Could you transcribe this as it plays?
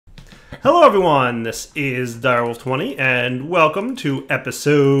Hello everyone, this is Direwolf20 and welcome to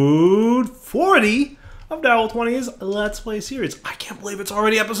episode 40 of Direwolf20's Let's Play series. I can't believe it's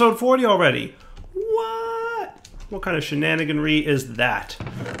already episode 40 already. What? What kind of shenaniganry is that?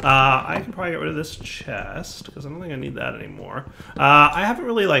 I can probably get rid of this chest because I don't think I need that anymore. I haven't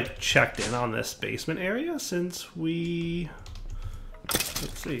really checked in on this basement area since we...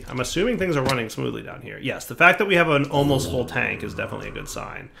 Let's see. I'm assuming things are running smoothly down here. Yes, the fact that we have an almost full tank is definitely a good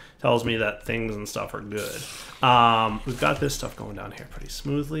sign. Tells me that things and stuff are good. We've got this stuff going down here pretty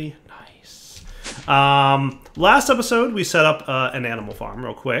smoothly. Nice. Last episode, we set up an animal farm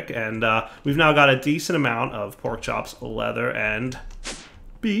real quick, and we've now got a decent amount of pork chops, leather, and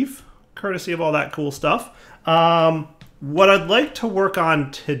beef, courtesy of all that cool stuff. What I'd like to work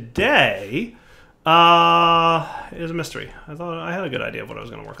on today... is a mystery. I thought I had a good idea of what I was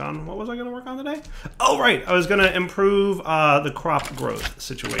going to work on. What was I going to work on today? Oh, right. I was going to improve the crop growth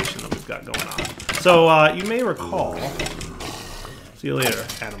situation that we've got going on. So, you may recall... See you later,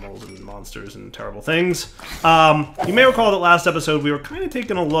 animals and monsters and terrible things. You may recall that last episode we were kind of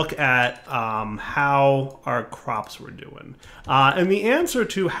taking a look at how our crops were doing. And the answer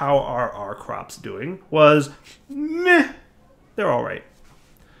to how are our crops doing was, meh, they're all right.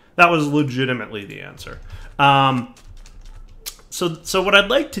 That was legitimately the answer. So what I'd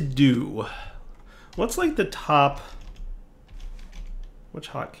like to do, what's like the top, which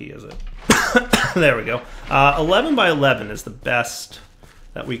hotkey is it? There we go. 11 by 11 is the best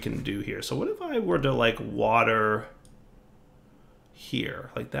that we can do here. So what if I were to like water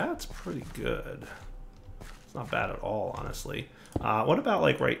here? Like that's pretty good. It's not bad at all, honestly. What about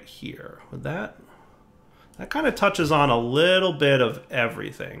like right here? Would that... That kind of touches on a little bit of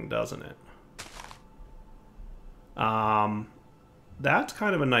everything, doesn't it? That's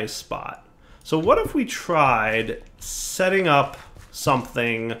kind of a nice spot. So what if we tried setting up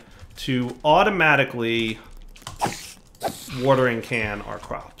something to automatically watering can our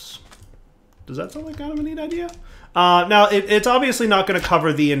crops? Does that sound like kind of a neat idea? Now, it's obviously not going to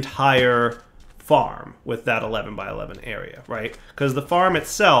cover the entire farm with that 11 by 11 area, right? Because the farm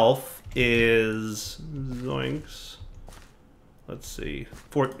itself is zoinks. Let's see.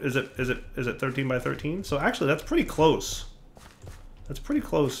 Is it 13 by 13? So actually that's pretty close. That's pretty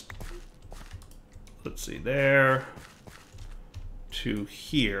close. Let's see, there to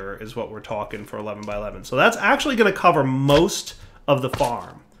here is what we're talking for 11 by 11. So that's actually going to cover most of the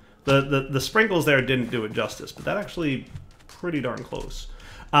farm. The sprinkles there didn't do it justice, but that actually pretty darn close.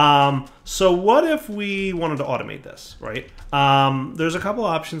 So what if we wanted to automate this, right? There's a couple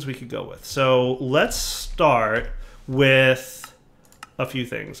options we could go with. So let's start with a few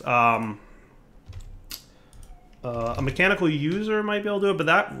things. A mechanical user might be able to do it, but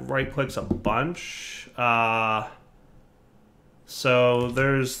that right-clicks a bunch. So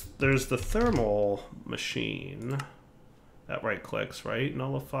there's the thermal machine that right-clicks, right?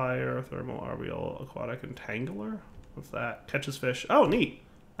 Nullifier, thermal, arbial, aquatic, entangler. What's that? Catches fish. Oh, neat.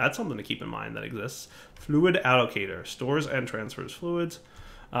 That's something to keep in mind that exists. Fluid allocator. Stores and transfers fluids.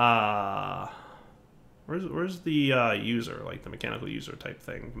 Where's the user, like the mechanical user type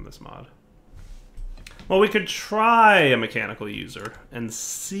thing from this mod? Well, we could try a mechanical user and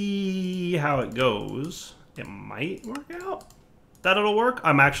see how it goes. It might work out. That it'll work?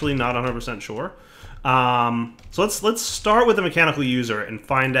 I'm actually not 100% sure. So let's start with the mechanical user and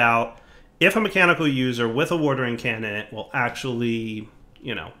find out if a mechanical user with a watering can in it will actually,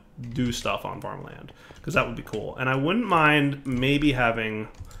 you know, do stuff on farmland, because that would be cool. And I wouldn't mind maybe having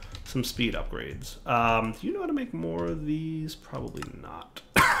some speed upgrades. Do you know how to make more of these? Probably not.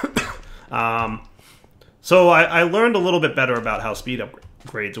 So I learned a little bit better about how speed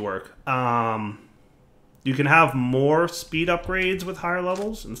upgrades work. You can have more speed upgrades with higher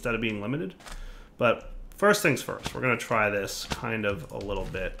levels instead of being limited. But first things first, we're going to try this kind of a little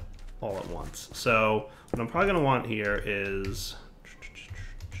bit all at once. So what I'm probably going to want here is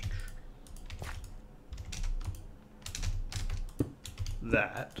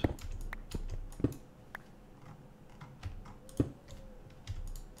that.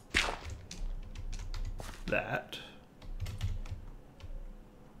 That.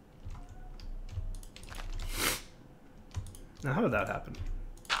 Now, how did that happen?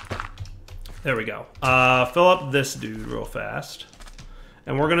 There we go. Fill up this dude real fast.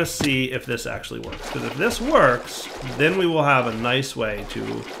 And we're going to see if this actually works. Because if this works, then we will have a nice way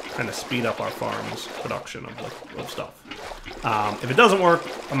to kind of speed up our farm's production of stuff. If it doesn't work,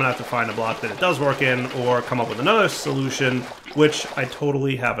 I'm going to have to find a block that it does work in, or come up with another solution, which I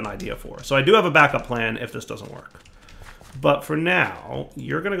totally have an idea for. So I do have a backup plan if this doesn't work. But for now,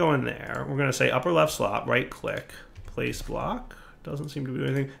 you're going to go in there. We're going to say upper left slot, right click, place block. Doesn't seem to be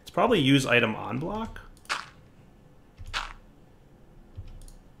doing anything. It's probably use item on block.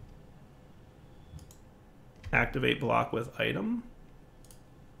 Activate block with item.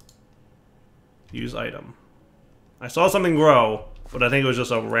 Use item. I saw something grow, but I think it was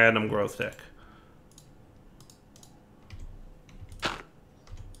just a random growth tick.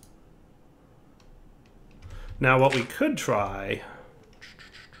 Now what we could try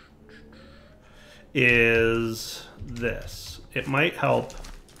is this. It might help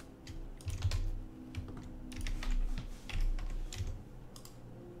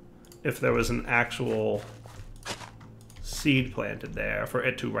if there was an actual seed planted there for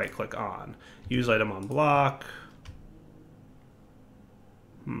it to right click on. Use item on block.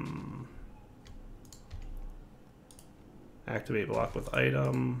 Activate block with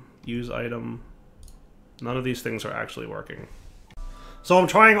item. Use item. None of these things are actually working. So I'm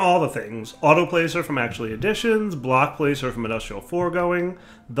trying all the things. Auto placer from Actually Additions, block placer from Industrial Foregoing.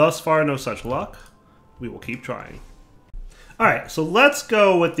 Thus far, no such luck. We will keep trying. All right, so let's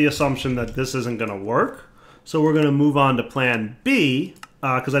go with the assumption that this isn't gonna work. So we're gonna move on to plan B,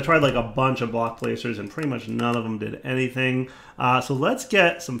 because I tried like a bunch of block placers and pretty much none of them did anything. So let's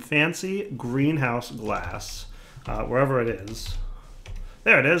get some fancy greenhouse glass, wherever it is.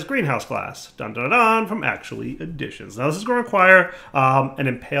 There it is, greenhouse glass. Dun dun dun, from Actually Additions. Now this is going to require an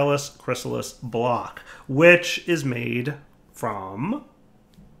Impalus Chrysalis block, which is made from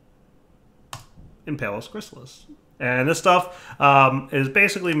Impalus Chrysalis. And this stuff is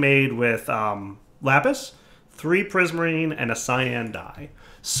basically made with lapis, 3 prismarine, and a cyan dye.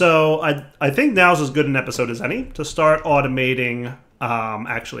 So I think now's as good an episode as any to start automating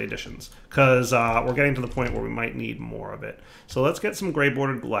Actually Additions, because we're getting to the point where we might need more of it. So let's get some gray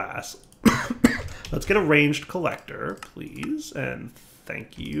bordered glass. Let's get a ranged collector, please, and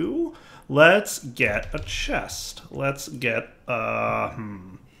thank you. Let's get a chest. Let's get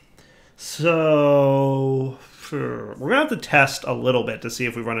So we're gonna have to test a little bit to see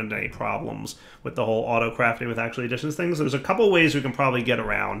if we run into any problems with the whole auto crafting with Actually Additions things. There's a couple ways we can probably get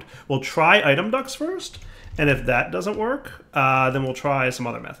around. We'll try item ducts first. And if that doesn't work, then we'll try some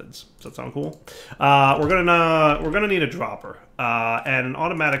other methods. Does that sound cool? We're gonna need a dropper, and an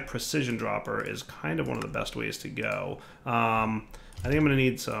automatic precision dropper is kind of one of the best ways to go. I think I'm gonna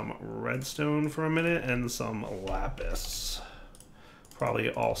need some redstone for a minute and some lapis. Probably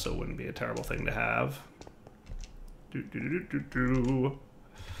also wouldn't be a terrible thing to have.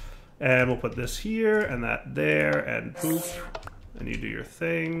 And we'll put this here and that there, and poof, and you do your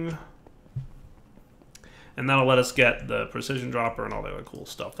thing. And that'll let us get the precision dropper and all the other cool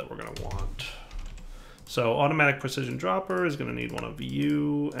stuff that we're going to want. So automatic precision dropper is going to need one of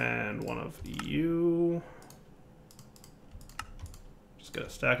you and one of you. Just get a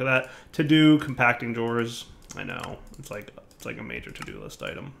stack of that. To do compacting drawers, I know it's like a major to-do list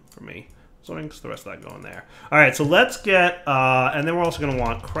item for me. So I think the rest of that going there. All right, so let's get, and then we're also going to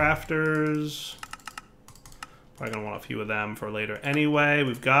want crafters. Probably gonna want a few of them for later anyway.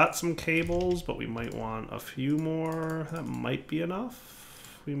 We've got some cables, but we might want a few more. That might be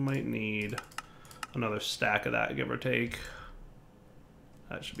enough. We might need another stack of that, give or take.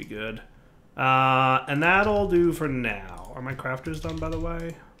 That should be good. And that'll do for now. Are my crafters done, by the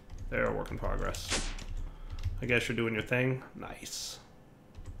way? They're a work in progress. I guess you're doing your thing. Nice.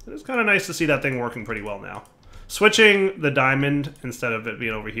 It is kind of nice to see that thing working pretty well now. Switching the diamond instead of it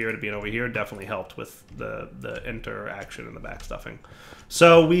being over here to being over here definitely helped with the interaction and the backstuffing.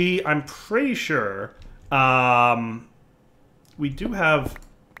 So I'm pretty sure we do have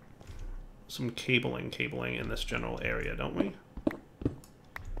some cabling in this general area, don't we?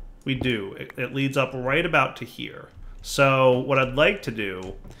 We do. It leads up right about to here. So what I'd like to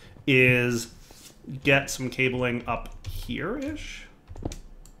do is get some cabling up here-ish,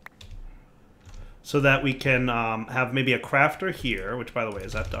 so that we can have maybe a crafter here, which, by the way,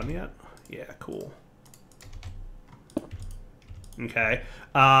 is that done yet? Yeah, cool. Okay.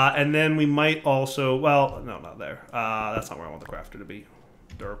 And then we might also... Well, no, not there. That's not where I want the crafter to be.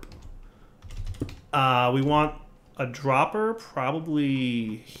 Derp. We want a dropper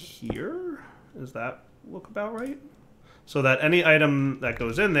probably here. Does that look about right? So that any item that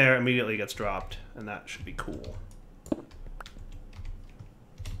goes in there immediately gets dropped, and that should be cool.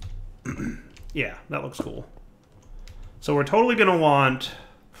 Yeah, that looks cool. So we're totally going to want...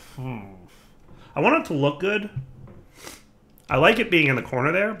 I want it to look good. I like it being in the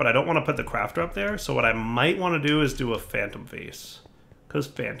corner there, but I don't want to put the crafter up there. So what I might want to do is do a phantom face, because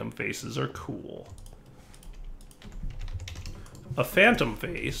phantom faces are cool. A phantom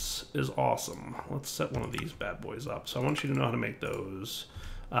face is awesome. Let's set one of these bad boys up. So I want you to know how to make those.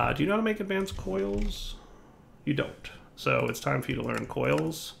 Do you know how to make advanced coils? You don't. So it's time for you to learn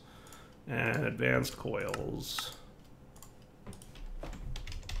coils and advanced coils.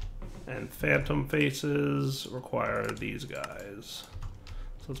 And phantom faces require these guys.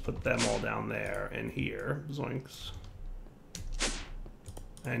 So let's put them all down there and here. Zoinks.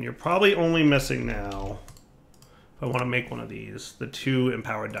 And you're probably only missing now, if I want to make one of these, the 2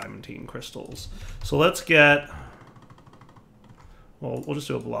 empowered diamantine crystals. So let's get, well, we'll just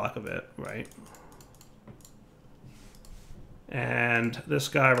do a block of it, right? And this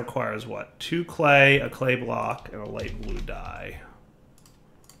guy requires what? 2 clay, a clay block, and a light blue dye.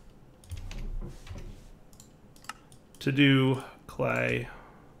 To do clay.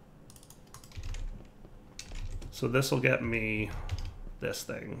 So this will get me this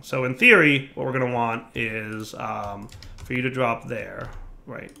thing. So in theory, what we're going to want is for you to drop there,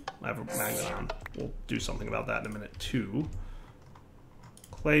 right? I have a magnet on. We'll do something about that in a minute. 2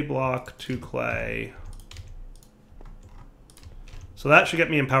 clay block, 2 clay. So that should get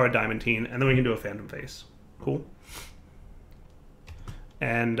me empowered diamantine, and then we can do a phantom face. Cool.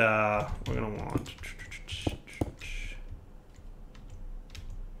 And we're going to want...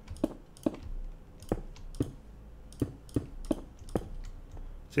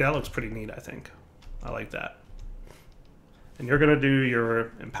 See, that looks pretty neat, I think. I like that. And you're going to do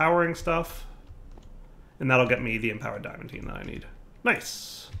your empowering stuff, and that'll get me the empowered diamantine that I need.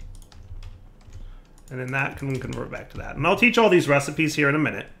 Nice. And then that can convert back to that. And I'll teach all these recipes here in a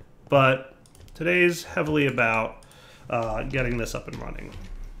minute, but today's heavily about getting this up and running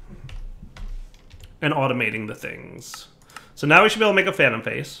and automating the things. So now we should be able to make a phantom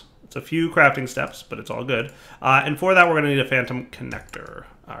face. It's a few crafting steps, but it's all good. And for that, we're going to need a phantom connector.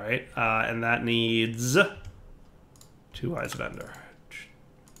 All right, and that needs 2 eyes of ender.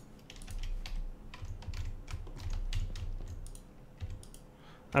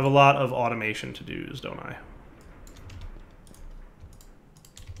 I have a lot of automation to-dos, don't I?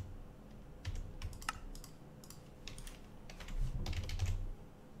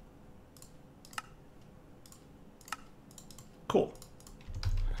 Cool.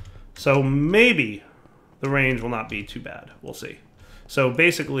 So maybe the range will not be too bad. We'll see. So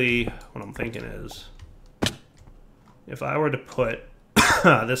basically, what I'm thinking is, if I were to put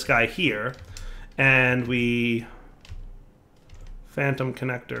this guy here, and we phantom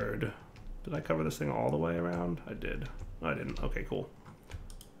connectored, did I cover this thing all the way around? I did. No, I didn't. Okay, cool.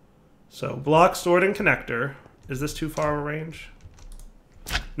 So block stored in connector. Is this too far of a range?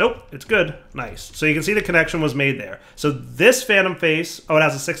 Nope, it's good. Nice. So you can see the connection was made there. So this phantom face, oh, it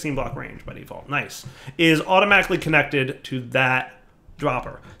has a 16 block range by default. Nice. Is automatically connected to that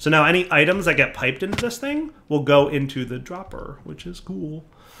dropper. So now any items that get piped into this thing will go into the dropper, which is cool.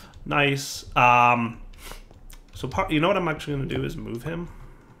 Nice. So you know what I'm actually going to do is move him.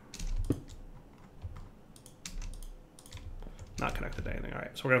 Not connected to anything. All right,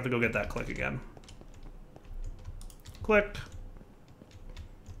 so we're going to have to go get that click again. Click.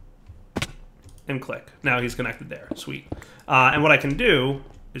 And click. Now he's connected there. Sweet. And what I can do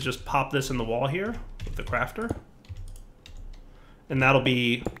is just pop this in the wall here with the crafter. And that'll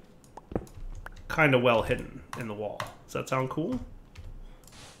be kind of well hidden in the wall. Does that sound cool?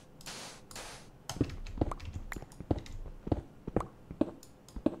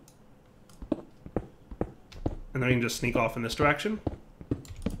 And then we can just sneak off in this direction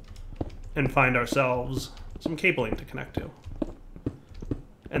and find ourselves some cabling to connect to.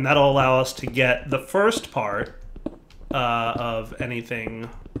 And that'll allow us to get the first part of anything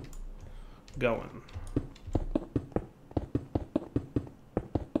going.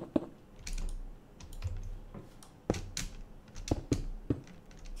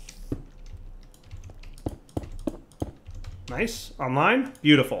 Nice. Online?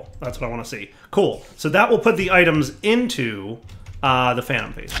 Beautiful. That's what I want to see. Cool. So that will put the items into the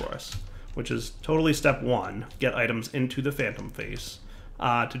phantom face for us, which is totally step 1. Get items into the phantom face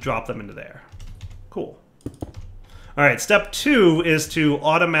to drop them into there. Cool. All right. Step 2 is to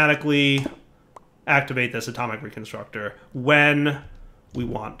automatically activate this atomic reconstructor when we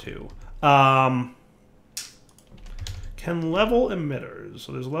want to. Can level emitters.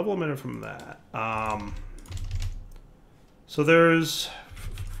 So there's a level emitter from that. So there's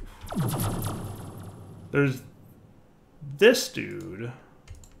this dude.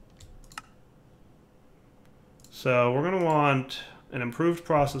 So we're going to want an improved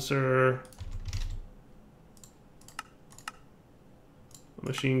processor, a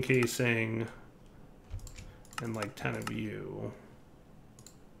machine casing, and like 10 of you.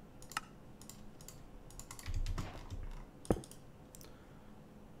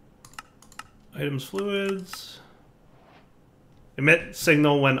 Items fluids. Emit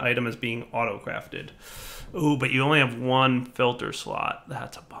signal when item is being auto-crafted. Ooh, but you only have one filter slot.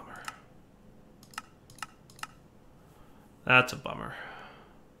 That's a bummer. That's a bummer.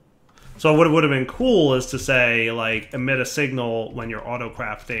 So what would have been cool is to say, like, emit a signal when you're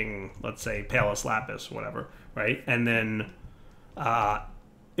auto-crafting, let's say, Palus Lapis, whatever, right? And then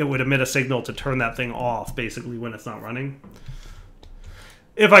it would emit a signal to turn that thing off, basically, when it's not running.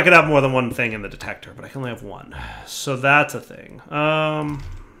 If I could have more than one thing in the detector, but I can only have one. So that's a thing.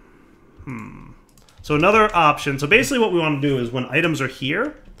 So another option, so basically what we want to do is when items are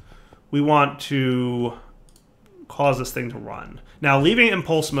here, we want to cause this thing to run. Now, leaving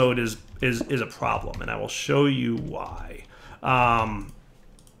impulse mode is a problem, and I will show you why.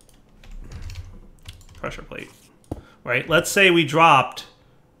 Pressure plate, right? Let's say we dropped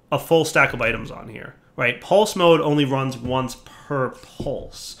a full stack of items on here, right? Pulse mode only runs once per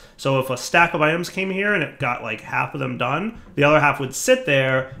pulse. So if a stack of items came here and it got like half of them done, the other half would sit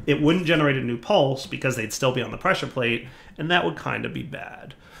there. It wouldn't generate a new pulse because they'd still be on the pressure plate, and that would kind of be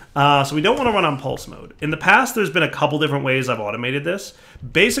bad. So we don't want to run on pulse mode. In the past, there's been a couple different ways I've automated this.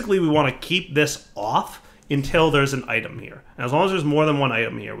 Basically, we want to keep this off until there's an item here. And as long as there's more than one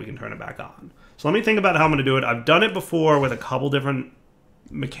item here, we can turn it back on. So let me think about how I'm going to do it. I've done it before with a couple different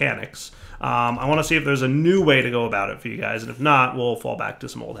mechanics. I want to see if there's a new way to go about it for you guys, and if not, we'll fall back to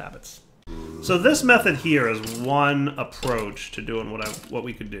some old habits. So this method here is one approach to doing what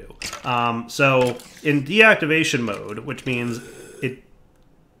we could do. So in deactivation mode, which means it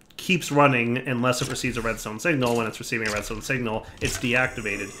keeps running unless it receives a redstone signal. When it's receiving a redstone signal, it's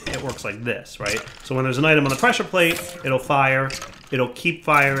deactivated. It works like this, right? So when there's an item on the pressure plate, it'll fire, it'll keep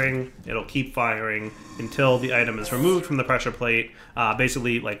firing until the item is removed from the pressure plate,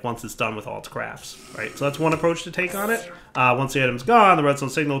 basically like once it's done with all its crafts, right? So that's one approach to take on it. Once the item's gone, the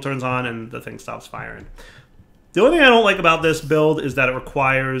redstone signal turns on and the thing stops firing. The only thing I don't like about this build is that it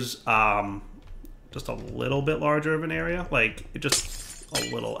requires just a little bit larger of an area. Like, it just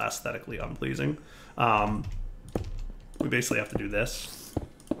a little aesthetically unpleasing. We basically have to do this,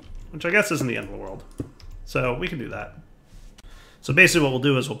 which I guess isn't the end of the world. So we can do that. So basically what we'll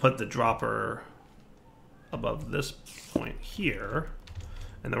do is we'll put the dropper above this point here,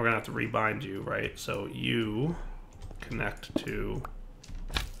 and then we're gonna have to rebind you, right? So you connect to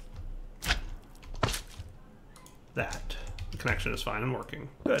that. The connection is fine and working.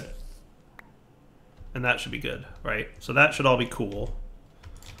 Good. And that should be good, right? So that should all be cool.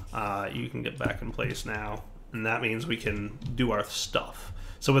 You can get back in place now, and that means we can do our stuff.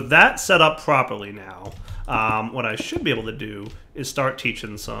 So with that set up properly now, what I should be able to do is start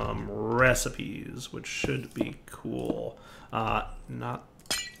teaching some recipes, which should be cool. Not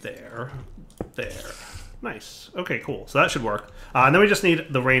there, there. Nice. Okay, cool. So that should work. And then we just need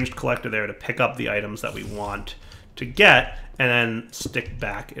the ranged collector there to pick up the items that we want to get and then stick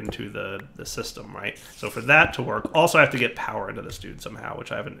back into the system, right? So for that to work, also I have to get power into this dude somehow,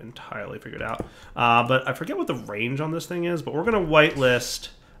 which I haven't entirely figured out. But I forget what the range on this thing is, but we're going to whitelist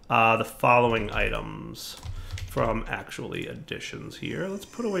the following items from actually additions here. Let's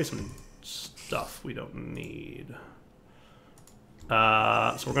put away some stuff we don't need.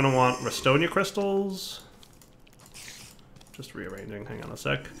 So we're going to want Restonia crystals. Just rearranging, hang on a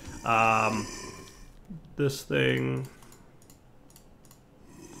sec. This thing.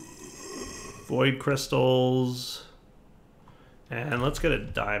 Void crystals. And let's get a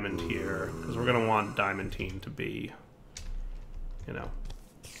diamond here, because we're going to want diamantine to be, you know,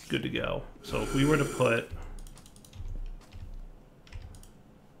 good to go. So if we were to put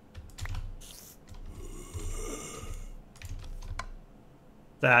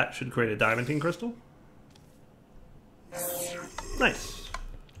that, should create a diamantine crystal. Nice.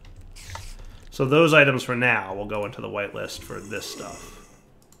 So those items for now will go into the whitelist for this stuff.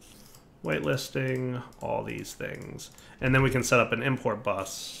 Whitelisting all these things. And then we can set up an import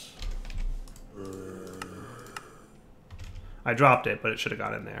bus. I dropped it, but it should have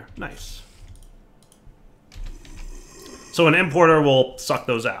got in there. Nice. So an importer will suck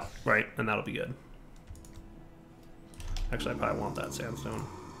those out, right? And that'll be good. Actually, I probably want that sandstone.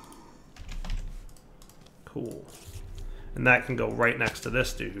 Cool. And that can go right next to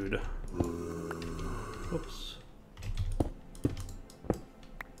this dude. Whoops.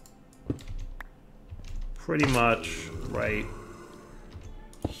 Pretty much right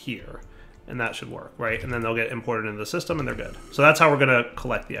here. And that should work, right? And then they'll get imported into the system and they're good. So that's how we're gonna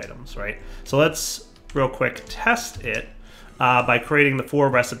collect the items, right? So let's real quick test it by creating the 4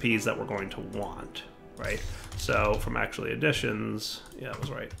 recipes that we're going to want, right? So from actually additions, yeah, that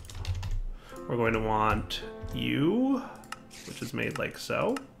was right. We're going to want you, which is made like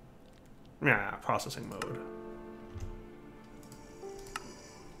so. Yeah, processing mode.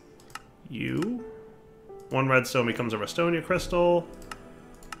 You, 1 redstone becomes a Restonia crystal.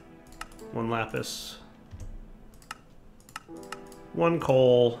 1 lapis. 1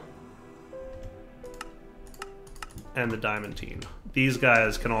 coal. And the diamantine. These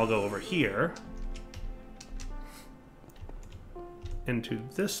guys can all go over here. Into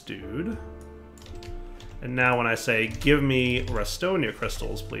this dude. And now when I say, give me Restonia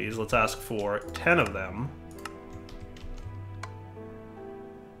crystals, please, let's ask for 10 of them.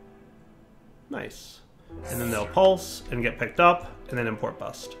 Nice. And then they'll pulse and get picked up, and then import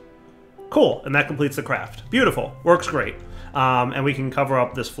bust. Cool, and that completes the craft. Beautiful, works great. And we can cover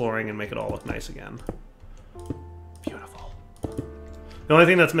up this flooring and make it all look nice again. Beautiful. The only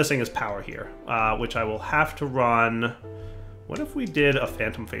thing that's missing is power here, which I will have to run... What if we did a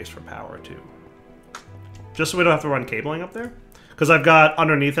phantom face for power, too? Just so we don't have to run cabling up there? Because I've got,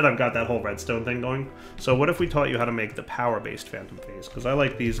 underneath it, I've got that whole redstone thing going. So what if we taught you how to make the power-based phantom face? Because I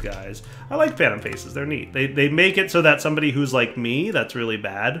like these guys. I like phantom faces, they're neat. They make it so that somebody who's like me, that's really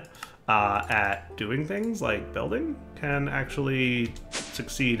bad at doing things, like building, can actually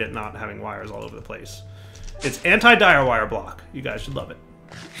succeed at not having wires all over the place. It's anti-dire wire block. You guys should love it.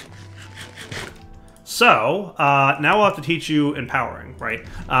 So, now we'll have to teach you empowering, right?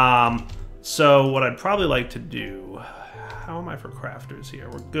 So what I'd probably like to do... How am I for crafters here?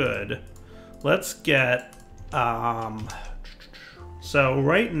 We're good. Let's get... So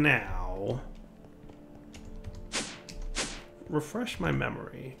right now... Refresh my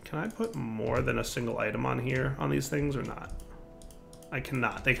memory. Can I put more than a single item on here, on these things, or not? I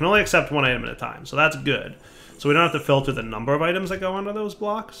cannot. They can only accept 1 item at a time, so that's good. So we don't have to filter the number of items that go onto those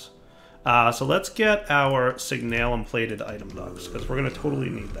blocks. So let's get our signalum plated item ducts, because we're going to totally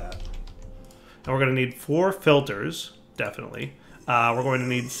need that. And we're going to need 4 filters, definitely. We're going to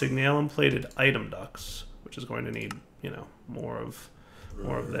need signalum plated item ducts, which is going to need, you know, more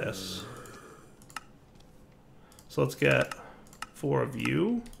of this. So let's get 4 of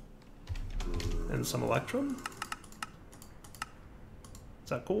you and some electrum. Is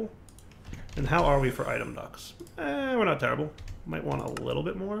that cool? And how are we for item ducts? We're not terrible. Might want a little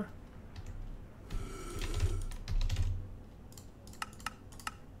bit more.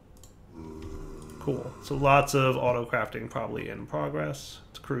 Cool. So lots of auto crafting probably in progress.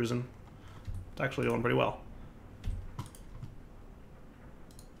 It's cruising. It's actually going pretty well.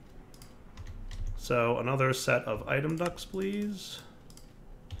 So another set of item ducts, please.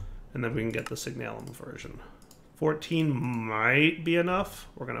 And then we can get the signalum version. 14 might be enough.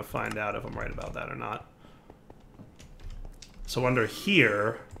 We're going to find out if I'm right about that or not. So under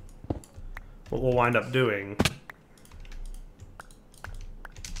here, what we'll wind up doing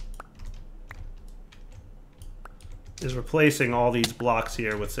is replacing all these blocks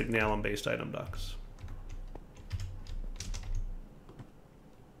here with signalum-based item ducts.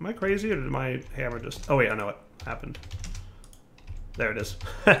 Am I crazy, or did my hammer just... Oh wait, I know what happened. There it is.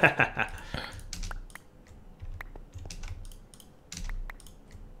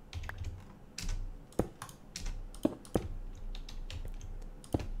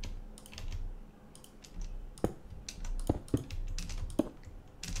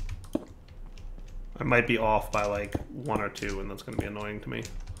 I might be off by like 1 or 2, and that's going to be annoying to me.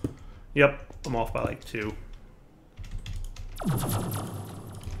 Yep, I'm off by like 2.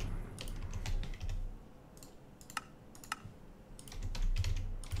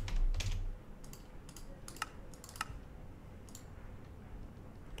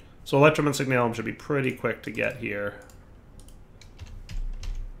 So electrum and signalum should be pretty quick to get here.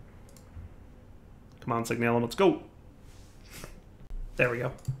 Come on, signalum, let's go. There we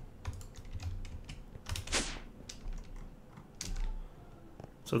go.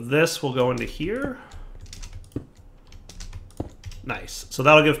 So this will go into here. Nice. So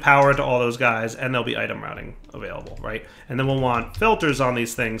that'll give power to all those guys, and there'll be item routing available, right? And then we'll want filters on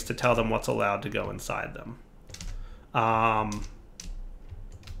these things to tell them what's allowed to go inside them.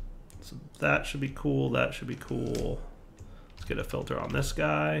 So that should be cool. That should be cool. Let's get a filter on this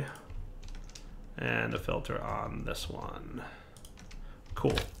guy. And a filter on this one.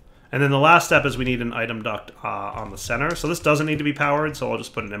 Cool. And then the last step is we need an item duct on the center. So this doesn't need to be powered, so I'll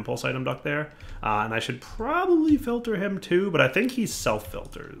just put an impulse item duct there. And I should probably filter him too, but I think he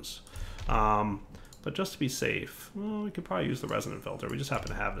self-filters. But just to be safe, well, we could probably use the resonant filter. We just happen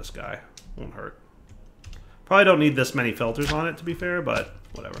to have this guy. Won't hurt. Probably don't need this many filters on it, to be fair, but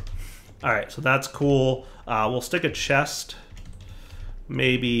whatever. All right, so that's cool. We'll stick a chest.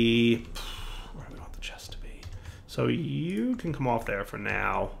 Maybe... Where do we want the chest to be? So you can come off there for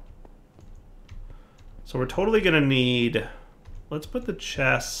now. So we're totally going to need... Let's put the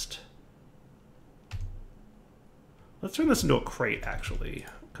chest... Let's turn this into a crate, actually.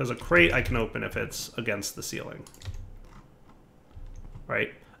 because a crate I can open if it's against the ceiling.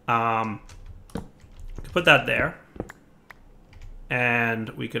 Right? Put that there. And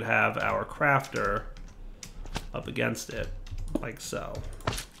we could have our crafter up against it, like so.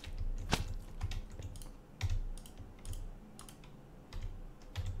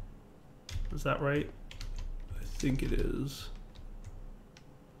 Is that right? I think it is.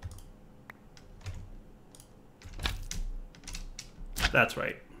 That's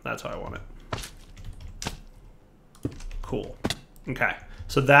right. That's how I want it. Cool. Okay.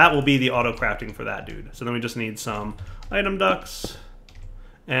 So that will be the auto crafting for that dude. So then we just need some item ducts,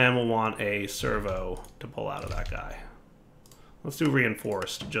 and we'll want a servo to pull out of that guy. Let's do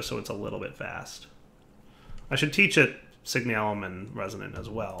reinforced, just so it's a little bit fast. I should teach it Signalum and Resonant as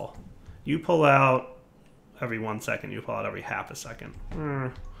well. You pull out every 1 second, you pull out every half a second.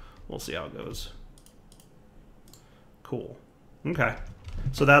 We'll see how it goes. Cool. Okay.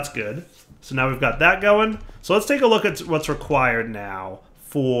 So that's good. So now we've got that going. So let's take a look at what's required now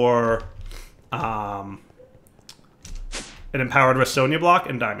for an empowered Restonia block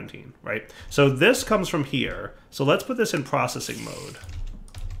and Diamantine, right? So this comes from here. So let's put this in processing mode,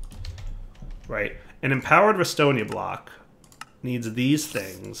 right? An empowered Restonia block needs these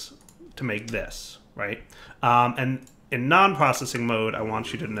things to make this, right? And in non-processing mode, I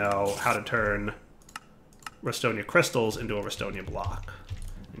want you to know how to turn Restonia crystals into a Restonia block.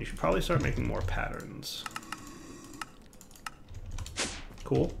 And you should probably start making more patterns.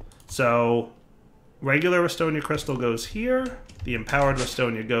 Cool. So regular Restonia crystal goes here. The empowered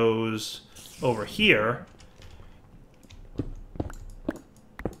Restonia goes over here.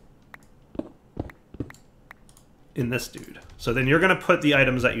 In this dude. So then you're going to put the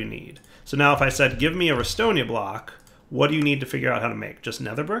items that you need. So now if I said, give me a Restonia block, what do you need to figure out how to make? Just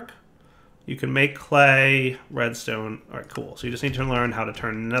nether brick? You can make clay, redstone. All right, cool. So you just need to learn how to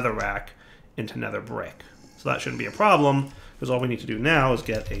turn netherrack into nether brick. So that shouldn't be a problem, because all we need to do now is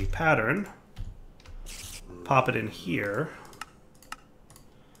get a pattern, pop it in here,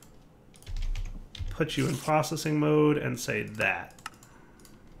 put you in processing mode, and say that.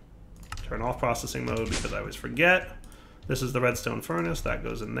 Turn off processing mode because I always forget. This is the redstone furnace. That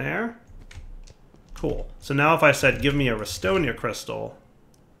goes in there. Cool. So now if I said, give me a Restonia crystal,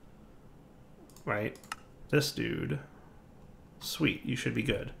 right? This dude. Sweet. You should be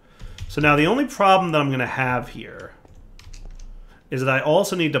good. So now the only problem that I'm going to have here is that I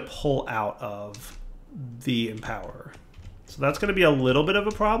also need to pull out of the Empower. So that's going to be a little bit of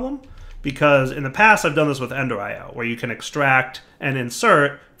a problem, because in the past I've done this with Ender IO, where you can extract and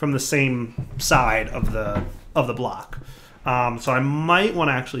insert from the same side of the block. So I might want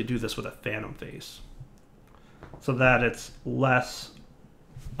to actually do this with a phantom face, so that it's less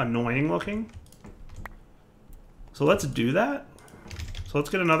annoying looking. So let's do that. So let's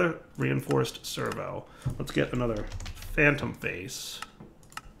get another reinforced servo. Let's get another phantom face.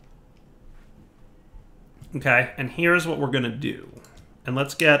 Okay, and here's what we're going to do. And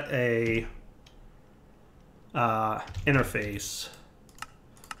let's get a interface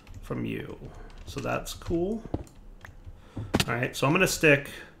from you. So that's cool. All right, so I'm going to stick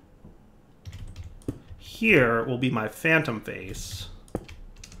here will be my phantom face.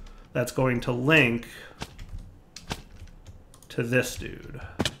 That's going to link to this dude,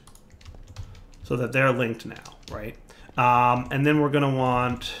 so that they're linked now, right? And then we're going to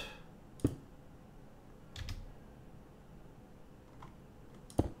want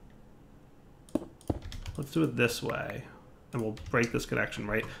let's do it this way, and we'll break this connection,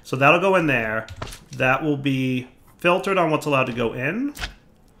 right? So that'll go in there. That will be filtered on what's allowed to go in,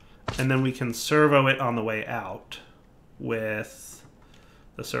 and then we can servo it on the way out with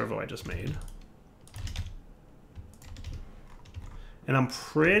the servo I just made. And I'm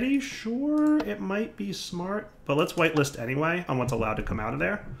pretty sure it might be smart, but let's whitelist anyway on what's allowed to come out of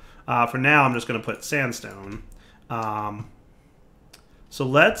there. For now, I'm just going to put sandstone. So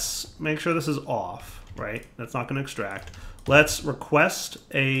let's make sure this is off, right? That's not going to extract. Let's request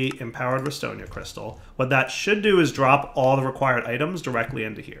a empowered Restonia crystal. What that should do is drop all the required items directly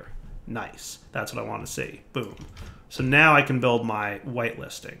into here. Nice. That's what I want to see. Boom. So now I can build my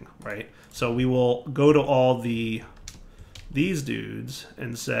whitelisting, right? So we will go to all these dudes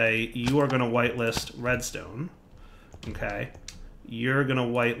and say, you are going to whitelist redstone. Okay. You're going to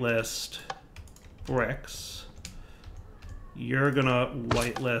whitelist bricks. You're going to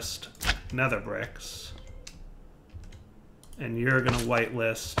whitelist nether bricks. And you're going to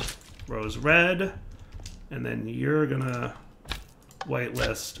whitelist rose red. And then you're going to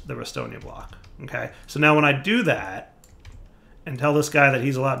whitelist the Restonia block. Okay. So now when I do that and tell this guy that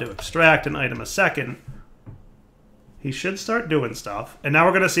he's allowed to extract an item a second, he should start doing stuff. And now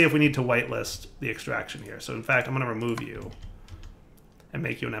we're going to see if we need to whitelist the extraction here. So in fact, I'm going to remove you and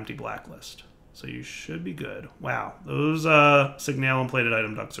make you an empty blacklist. So you should be good. Wow, those signal and plated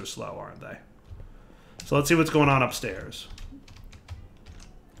item ducts are slow, aren't they? So let's see what's going on upstairs.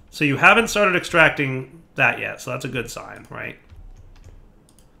 So you haven't started extracting that yet, so that's a good sign, right?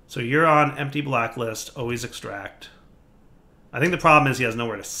 So you're on empty blacklist, always extract. I think the problem is he has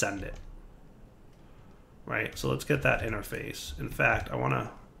nowhere to send it. Right, so let's get that interface. In fact, I want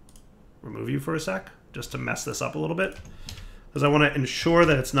to remove you for a sec, just to mess this up a little bit. Because I want to ensure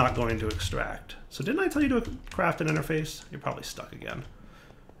that it's not going to extract. So didn't I tell you to craft an interface? You're probably stuck again.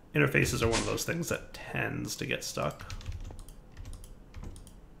 Interfaces are one of those things that tends to get stuck.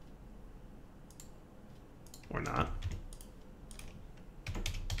 Or not.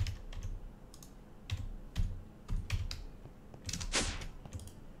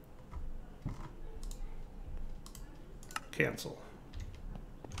 Cancel.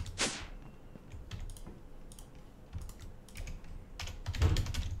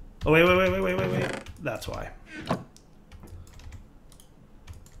 Oh, wait. That's why.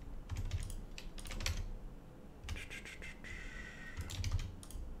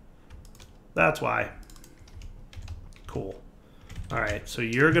 That's why. Cool. All right, so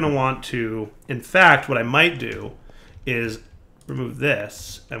you're going to want to... In fact, what I might do is remove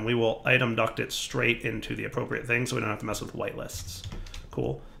this, and we will item duct it straight into the appropriate thing so we don't have to mess with whitelists.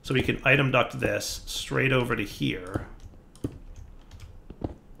 Cool. So we can item duct this straight over to here.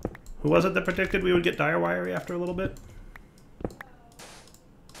 Who was it that predicted we would get dire wiry after a little bit?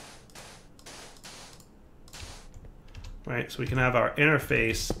 Right, so we can have our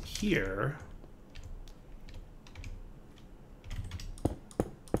interface here.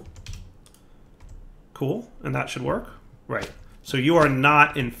 Cool, and that should work. Right. So you are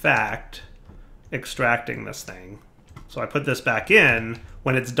not, in fact, extracting this thing. So I put this back in.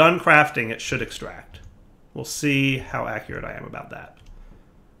 When it's done crafting, it should extract. We'll see how accurate I am about that.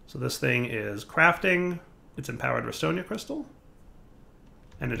 So this thing is crafting. It's empowered Restonia crystal.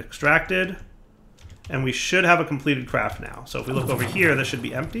 And it extracted. And we should have a completed craft now. So if we look over here, this should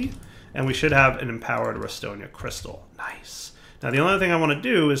be empty. And we should have an empowered Restonia crystal. Nice. Now the only thing I want to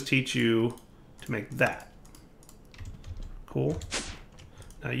do is teach you to make that. Cool.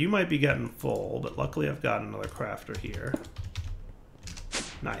 Now you might be getting full, but luckily I've got another crafter here.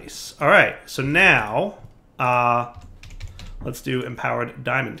 Nice. All right, so now let's do empowered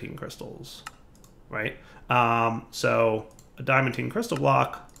diamantine crystals, right? So a diamantine crystal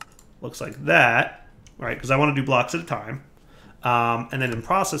block looks like that, right? Because I want to do blocks at a time. And then in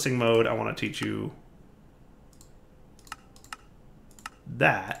processing mode, I want to teach you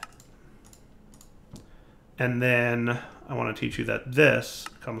that. And then I want to teach you that this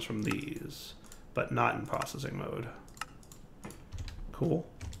comes from these, but not in processing mode. Cool.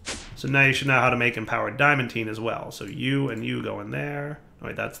 So now you should know how to make empowered diamantine as well. So you and you go in there. Oh,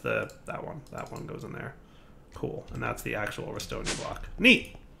 wait, that's that one. That one goes in there. Cool. And that's the actual Restonia block.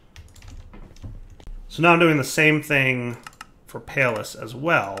 Neat. So now I'm doing the same thing for Palus as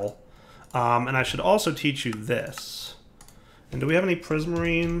well. And I should also teach you this. And do we have any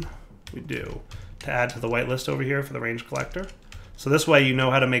prismarine? We do. To add to the whitelist over here for the range collector. So this way you know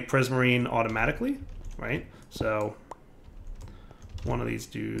how to make prismarine automatically, right? So one of these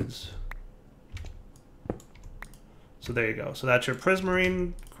dudes. So there you go. So that's your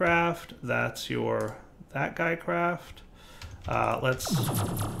prismarine craft. That's your that guy craft. Let's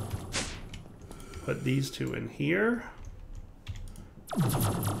put these two in here.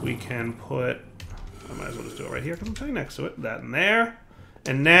 We can put, I might as well just do it right here because I'm sitting next to it. That in there.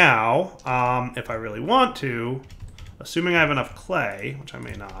 And now, if I really want to, assuming I have enough clay, which I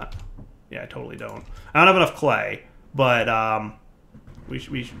may not. Yeah, I totally don't. I don't have enough clay, but let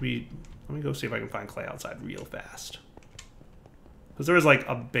me go see if I can find clay outside real fast. Because there is like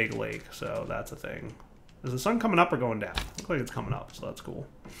a big lake, so that's a thing. Is the sun coming up or going down? Looks like it's coming up, so that's cool.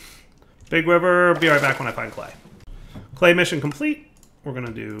 Big river, be right back when I find clay. Clay mission complete. We're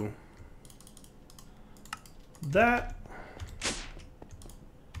gonna do that.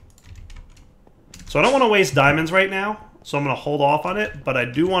 So I don't want to waste diamonds right now, so I'm going to hold off on it, but I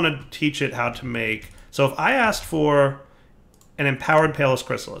do want to teach it how to make... So if I asked for an empowered Palus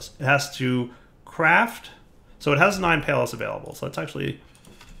Chrysalis, it has to craft... So it has 9 Palus available, so let's actually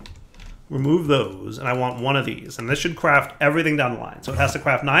remove those, and I want one of these. And this should craft everything down the line. So it has to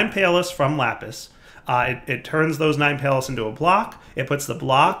craft 9 Palus from Lapis. It turns those 9 Palus into a block. It puts the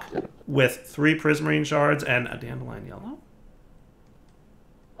block with 3 prismarine shards and a dandelion yellow.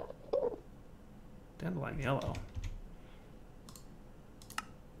 Dandelion yellow.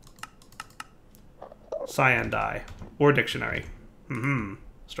 Cyan dye. Or dictionary.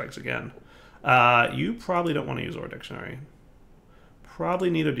 Strikes again. You probably don't want to use or dictionary. Probably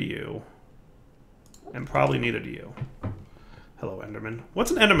neither do you. And probably neither do you. Hello, Enderman.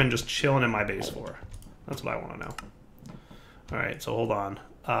 What's an Enderman just chilling in my base for? That's what I want to know. Alright, so hold on.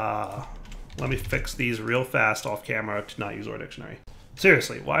 Let me fix these real fast off camera to not use or dictionary.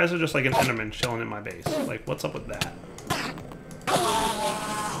 Seriously, why is there just like an Enderman chilling in my base? Like, what's up with that?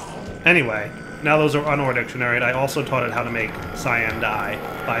 Anyway, now those are un-or dictionary. I also taught it how to make cyan dye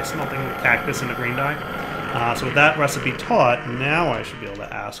by smelting cactus into green dye. So with that recipe taught, now I should be able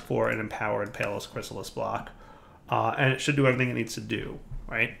to ask for an empowered Palus Chrysalis block. And it should do everything it needs to do,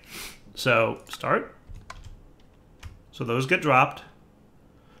 right? So, start. So those get dropped.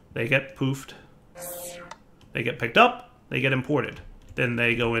 They get poofed. They get picked up. They get imported. Then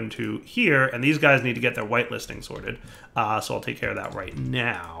they go into here, and these guys need to get their whitelisting sorted. So I'll take care of that right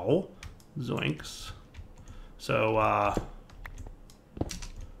now. Zoinks. So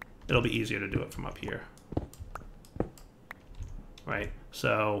it'll be easier to do it from up here. Right?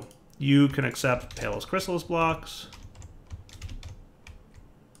 So you can accept Palus Chrysalis blocks.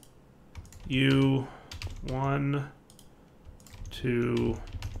 You 1, 2,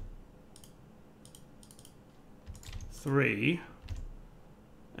 3,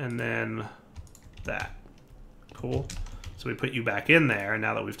 and then that. Cool. So we put you back in there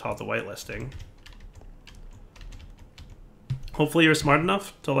now that we've taught the whitelisting. Hopefully you're smart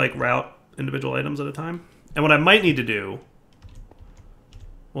enough to like route individual items at a time. And what I might need to do,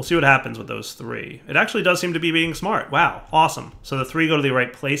 we'll see what happens with those 3. It actually does seem to be being smart. Wow, awesome. So the 3 go to the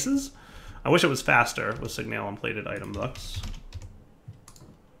right places. I wish it was faster with Signalum plated item ducts.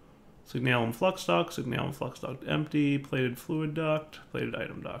 Signalum flux duct, Signalum flux duct empty, plated fluid duct, plated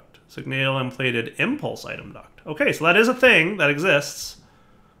item duct. Signalum plated impulse item duct. Okay, so that is a thing that exists.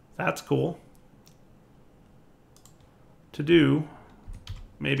 That's cool. To do,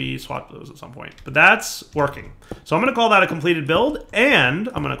 maybe swap those at some point. But that's working. So I'm going to call that a completed build, and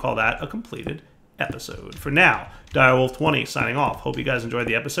I'm going to call that a completed episode. For now, Direwolf20 signing off. Hope you guys enjoyed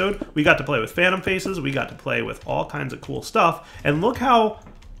the episode. We got to play with phantom faces. We got to play with all kinds of cool stuff. And look how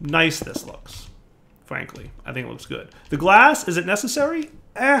nice this looks. Frankly, I think it looks good. The glass, is it necessary?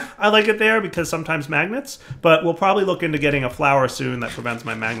 I like it there because sometimes magnets, but we'll probably look into getting a flower soon that prevents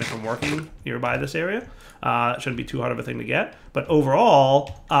my magnet from working nearby this area. It shouldn't be too hard of a thing to get. But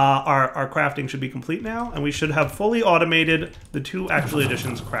overall, our crafting should be complete now, and we should have fully automated the 2 Actual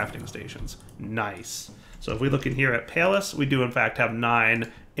Editions crafting stations. Nice. So if we look in here at Palus, we do in fact have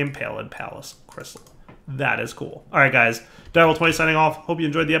 9 Impaled Palus Crystal. That is cool. All right, guys. Direwolf20 signing off. Hope you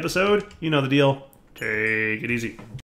enjoyed the episode. You know the deal. Take it easy.